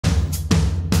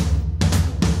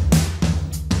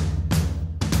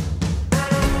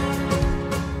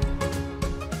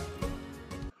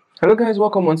Hello guys,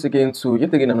 welcome once again to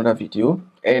yet again another video.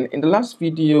 And in the last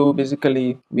video,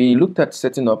 basically we looked at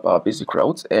setting up our basic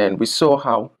routes, and we saw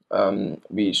how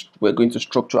we're going to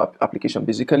structure our application.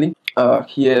 Basically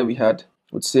here we had,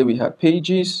 we had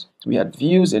pages, we had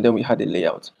views, and then we had a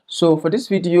layout. So for this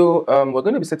video, we're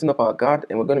going to be setting up our guard,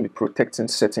 and we're going to be protecting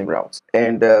certain routes,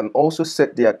 and also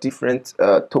set their different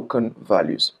token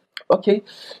values. Okay,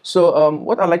 so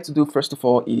what I like to do first of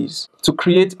all is to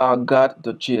create our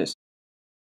guard.js.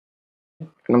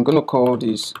 And I'm going to call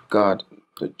this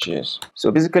guard.js.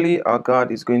 So basically our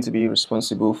guard is going to be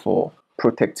responsible for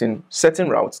protecting certain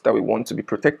routes that we want to be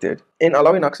protected and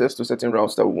allowing access to certain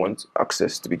routes that we want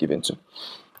access to be given to.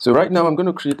 So right now I'm going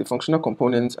to create the functional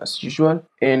component as usual,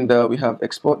 and we have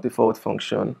export default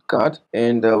function guard,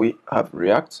 and we have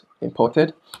React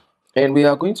imported, and we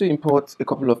are going to import a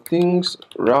couple of things: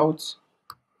 routes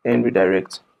and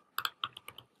redirect.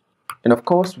 And of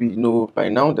course, we know by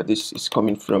now that this is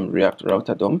coming from React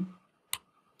Router DOM.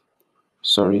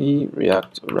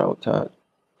 React Router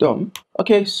DOM.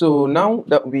 Okay, so now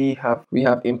that we have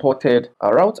imported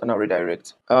our route and our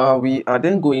redirect, we're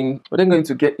then going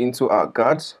to get into our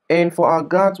guards. And for our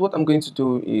guards, what I'm going to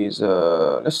do is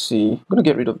let's see, I'm going to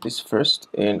get rid of this first,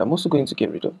 and I'm also going to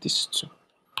get rid of this too.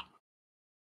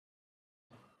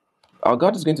 Our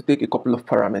guard is going to take a couple of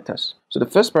parameters. So the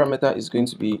first parameter is going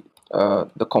to be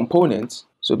the component.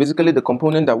 So basically the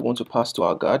component that we want to pass to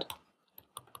our guard.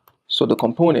 So the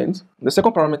component. The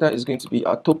second parameter is going to be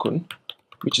our token,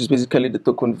 which is basically the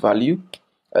token value.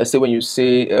 Say when you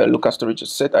say local storage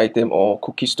set item or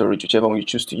cookie storage, whichever one you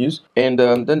choose to use. And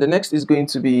then the next is going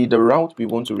to be the route we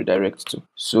want to redirect to.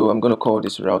 So I'm going to call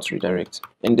this route redirect,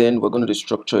 and then we're going to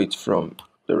destructure it from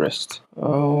the rest.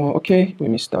 Oh, okay, we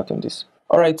missed out on this.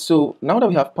 Alright, so now that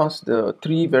we have passed the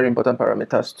three very important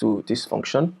parameters to this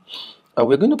function,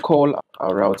 we're going to call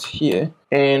our route here,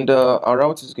 and our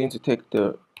route is going to take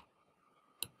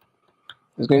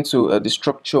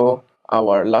destructure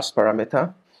our last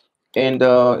parameter, and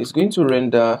it's going to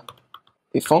render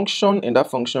a function, and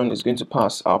that function is going to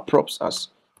pass our props as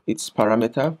its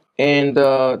parameter. And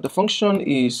the function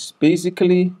is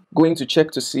basically going to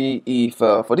check to see if,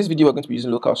 for this video we're going to be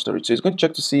using local storage, so it's going to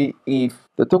check to see if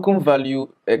the token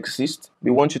value exists.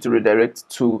 We want you to redirect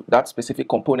to that specific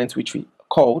component which we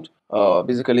called,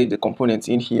 basically the component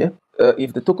in here.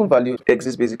 If the token value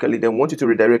exists, basically, then we want you to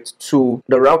redirect to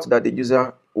the route that the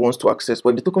user wants to access. But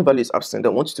if the token value is absent,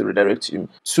 then I want you to redirect him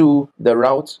to the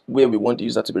route where we want the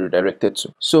user to be redirected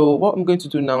to. So what I'm going to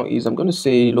do now is I'm going to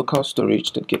say local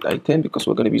storage get item, because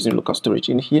we're going to be using local storage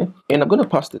in here, and I'm going to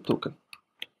pass the token.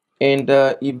 And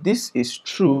if this is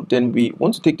true, then we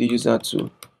want to take the user to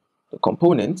the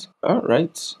component. All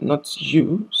right, not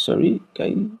you, sorry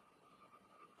guy,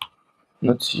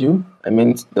 not you, I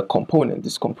meant the component,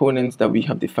 this component that we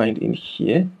have defined in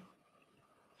here.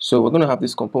 So we're going to have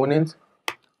this component,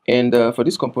 and for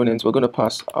this component we're going to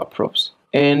pass our props,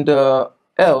 and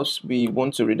else we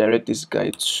want to redirect this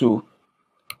guy to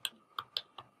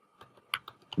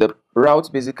the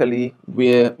route, basically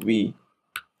where we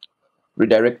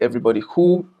redirect everybody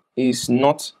who is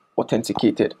not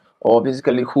authenticated, or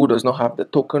basically who does not have the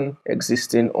token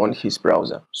existing on his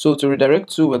browser. So to redirect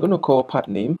to, we're going to call path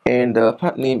name, and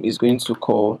path name is going to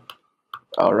call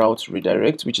our route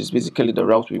redirect, which is basically the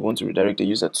route we want to redirect the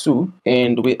user to.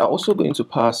 And we are also going to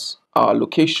pass our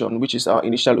location, which is our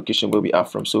initial location where we are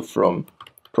from. So from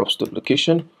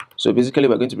props.location. So basically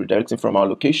we're going to be redirecting from our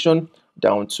location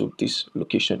down to this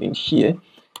location in here.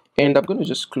 And I'm going to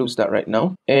just close that right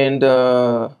now. And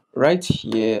right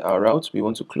here, our route, we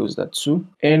want to close that too.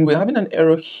 And we're having an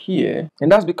error here, and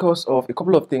that's because of a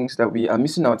couple of things that we are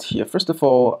missing out here. First of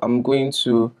all, I'm going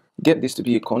to get this to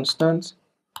be a constant,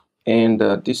 and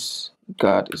this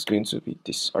guard is going to be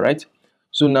this. All right,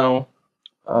 so now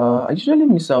I usually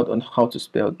miss out on how to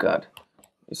spell guard.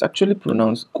 It's actually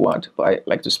pronounced guard, but I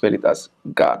like to spell it as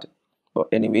guard. But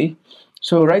anyway,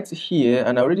 so right here,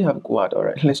 and I already have guard. All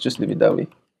right, let's just leave it that way,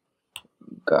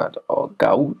 guard or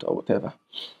gaud or whatever.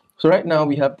 So right now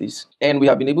we have this, and we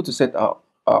have been able to set our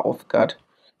auth guard,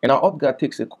 and our auth guard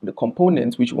takes the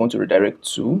component which we want to redirect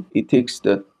to. It takes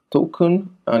the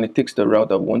token, and it takes the route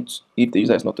that we want, if the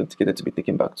user is not authenticated, to be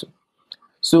taken back to.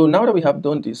 So now that we have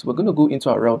done this, we're going to go into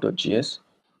our route.js.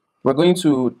 We're going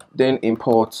to then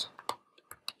import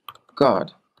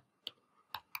guard,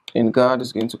 and guard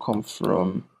is going to come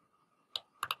from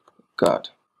guard.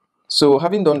 So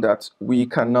having done that, we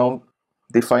can now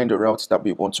define the routes that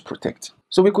we want to protect.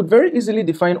 So we could very easily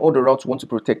define all the routes we want to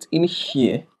protect in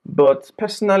here, but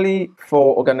personally,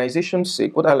 for organization's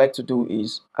sake, what I like to do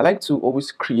is I like to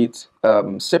always create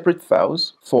separate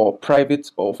files for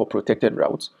private or for protected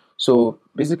routes. So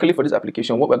basically for this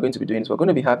application, what we're going to be doing is we're going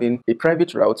to be having a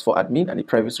private route for admin and a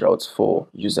private route for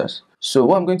users. So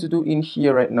what I'm going to do in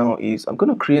here right now is I'm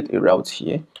going to create a route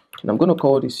here, and I'm going to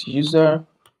call this user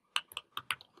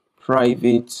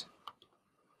private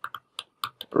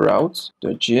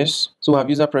route.js. So we have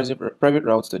user private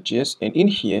routes.js, and in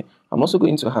here I'm also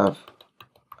going to have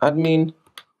admin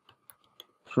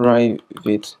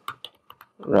private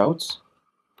routes.js.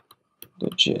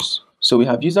 So we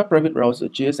have user private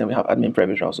routes.js and we have admin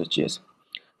private routes.js.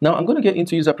 Now I'm going to get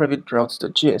into user private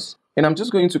routes.js, and I'm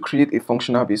just going to create a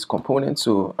functional based component.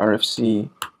 So RFC,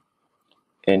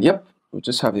 and yep, we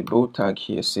just have a bold tag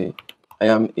here. Say I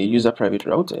am a user private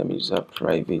route. I am a user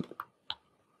private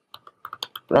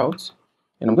route,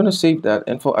 and I'm going to save that.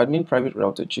 And for admin private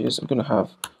route.js, I'm going to have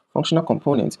functional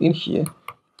components in here,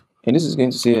 and this is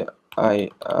going to say I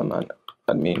am an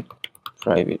admin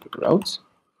private route.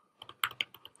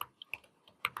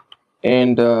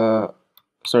 And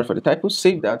sorry for the typo,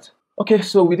 save that. Okay,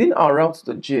 so within our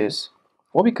routes.js,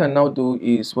 what we can now do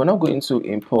is we're now going to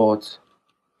import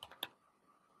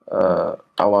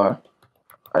our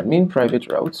admin private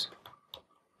routes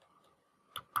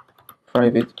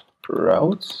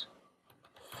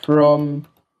from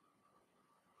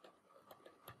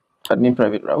admin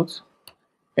private routes,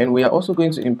 and we are also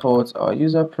going to import our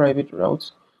user private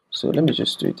routes. So let me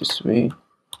just do it this way: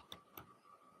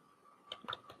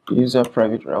 user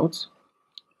private routes,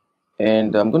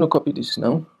 and I'm going to copy this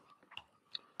now,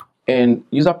 and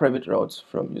user private routes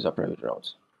from user private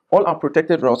routes. All our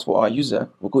protected routes for our user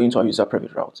will go into our user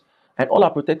private routes, and all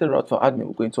our protected routes for admin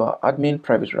will go into our admin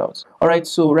private routes. All right,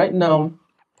 so right now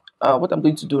what I'm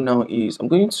going to do now is I'm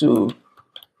going to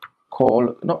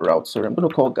call, not route, sorry, I'm going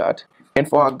to call guard, and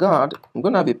for our guard I'm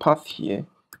going to have a path here,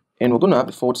 and we're going to have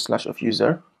a / of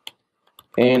user,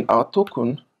 and our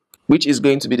token, which is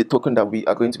going to be the token that we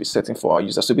are going to be setting for our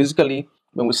user. So basically,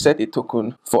 when we set a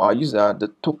token for our user, the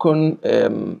token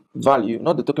value,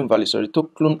 not the token value, sorry,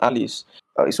 token alias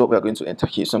is what we are going to enter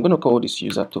here. So I'm going to call this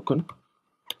user token,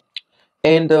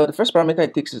 and the first parameter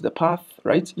it takes is the path,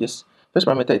 right? Yes, first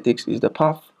parameter it takes is the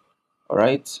path. All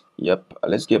right, yep,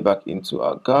 let's get back into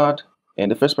our guard,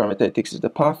 and the first parameter it takes is the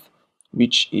path,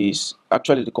 which is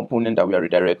actually the component that we are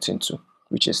redirecting to,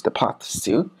 which is the path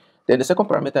still. Then the second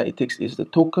parameter it takes is the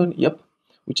token, yep,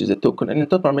 which is the token, and the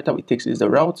third parameter it takes is the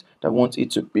route that wants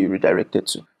it to be redirected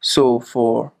to. So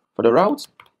for the route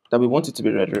that we want it to be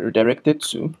redirected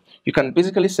to, you can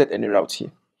basically set any route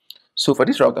here. So for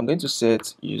this route, I'm going to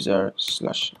set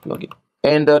user/login.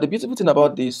 And the beautiful thing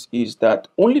about this is that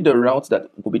only the routes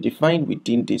that will be defined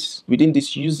within this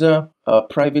user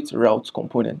private route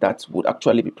component that would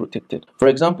actually be protected. For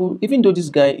example, even though this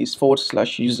guy is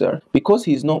 /user, because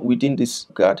he's not within this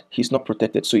guard, he's not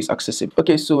protected, so he's accessible.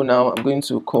 Okay, so now I'm going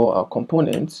to call our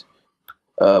component,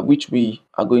 which we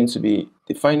are going to be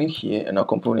defining here, and our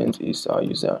component is our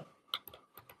user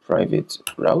private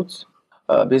route,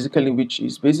 basically, which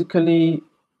is basically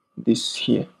this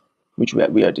here, which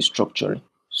we are destructuring.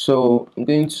 So I'm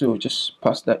going to just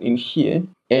pass that in here,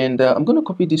 and I'm going to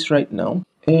copy this right now,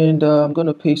 and I'm going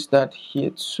to paste that here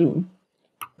too,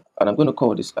 and I'm going to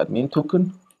call this admin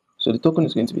token. So the token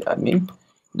is going to be admin.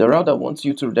 The route I want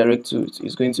you to redirect to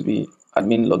is going to be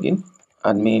admin login,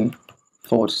 admin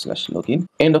 /login,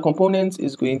 and the component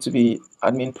is going to be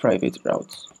admin private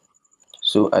routes.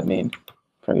 So admin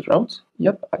private route,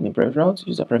 yep, admin private route,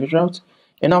 user private route.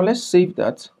 And now let's save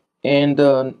that, and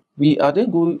we are then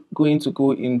going to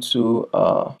go into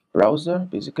our browser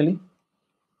basically,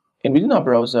 and within our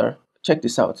browser, check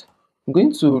this out. I'm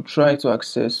going to try to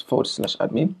access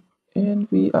 /admin, and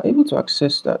we are able to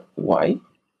access that. Why?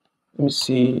 Let me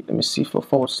see for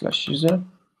 /user,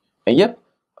 and yep,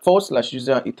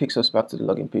 /user, it takes us back to the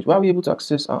login page. Why are we able to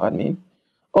access our admin?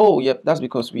 Oh, yep, that's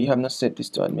because we have not set this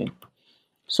to admin.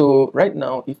 So right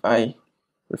now, if I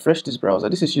refresh this browser,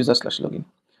 this is user/login.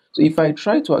 So if I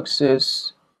try to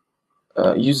access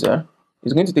user,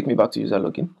 it's going to take me back to user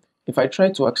login. If I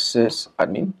try to access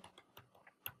admin,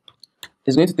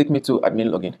 it's going to take me to admin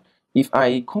login. If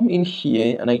I come in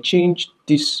here and I change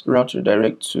this route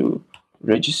redirect to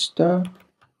register,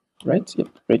 right? Yep,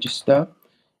 register,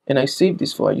 and I save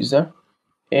this for a user.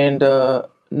 And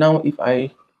now if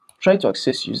I try to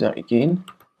access user again,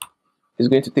 it's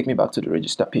going to take me back to the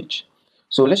register page.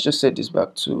 So let's just set this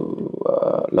back to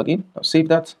login. I'll save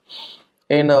that,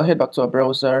 and I'll head back to our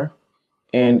browser.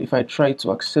 And if I try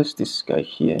to access this guy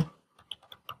here,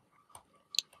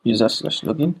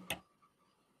 user/login,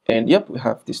 and yep, we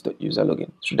have this user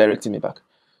login. It's redirecting me back.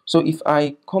 So if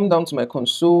I come down to my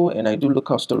console and I do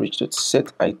local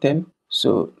storage.set item,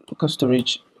 so local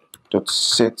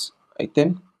storage.set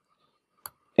item,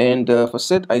 And for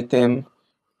set item,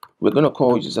 we're going to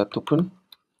call user token.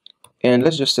 And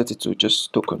let's just set it to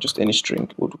just token, just any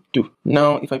string would do.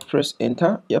 Now, if I press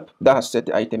enter, yep, that has set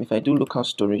the item. If I do local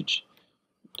storage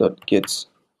dot get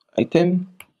item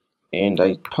and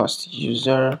I passed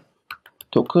user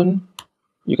token,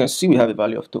 you can see we have a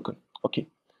value of token. Okay.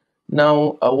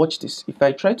 Now, watch this. If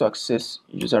I try to access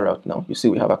user route now, you see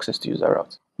we have access to user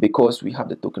route because we have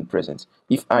the token present.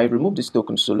 If I remove this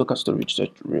token, so local storage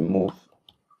dot remove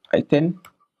item,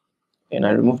 and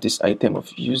I remove this item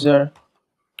of user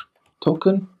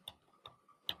token,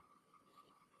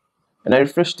 and I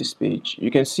refresh this page,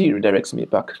 you can see it redirects me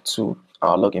back to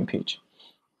our login page.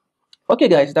 Okay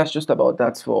guys, that's just about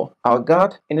that for our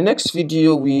guard. In the next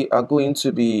video, we are going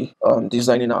to be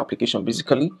designing our application,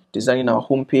 basically designing our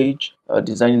homepage,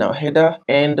 designing our header,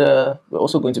 and we're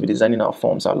also going to be designing our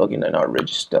forms, our login and our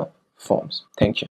register forms. Thank you.